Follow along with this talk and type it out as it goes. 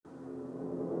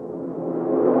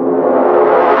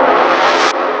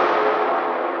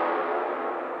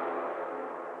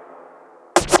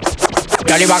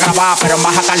le iba a grabar, pero en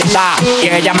baja calidad. Y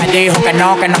ella me dijo que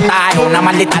no está. Es una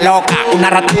maldita loca, una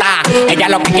ratatá. Ella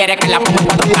lo que quiere es que la ponga en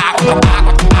 4K.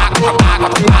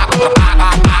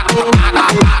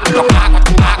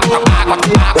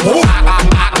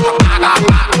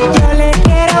 Yo le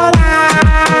quiero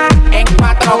dar en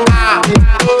 4K.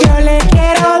 Yo le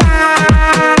quiero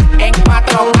dar En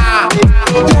 4K.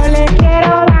 Yo le quiero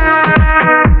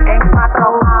dar En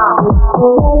 4K.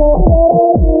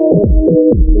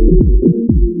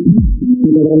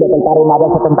 Una de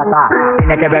 70K.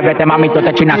 Tiene que beberte, mamito,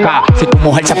 te china acá. Si tu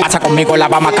mujer se pasa conmigo, la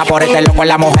vamos acá por este loco.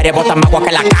 Las mujeres botan más agua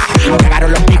que la K.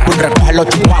 Llegaron los picos y recogen los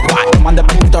chihuahuas. Toman de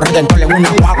Pepito Redentor en una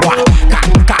guagua.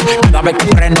 Cada vez que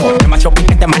freno, demasiado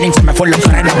piquete, manín, se me fue los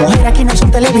frenos. Mujer, aquí no son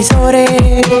televisores,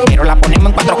 Pero la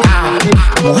ponemos en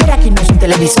 4K. mujer, aquí no son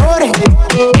televisores.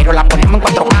 Pero la ponemos en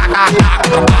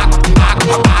 4K.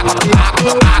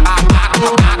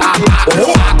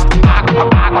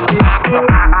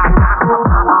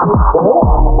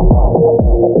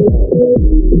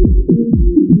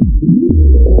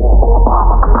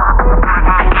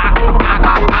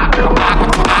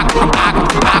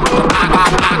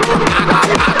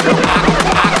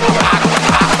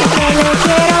 Yo le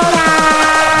quiero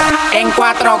dar En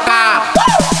 4K.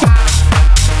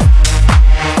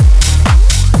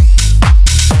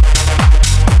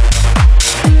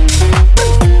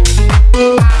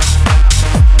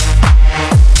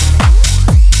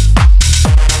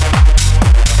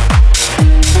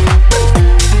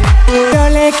 Yo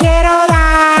le quiero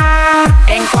dar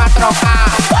En 4K.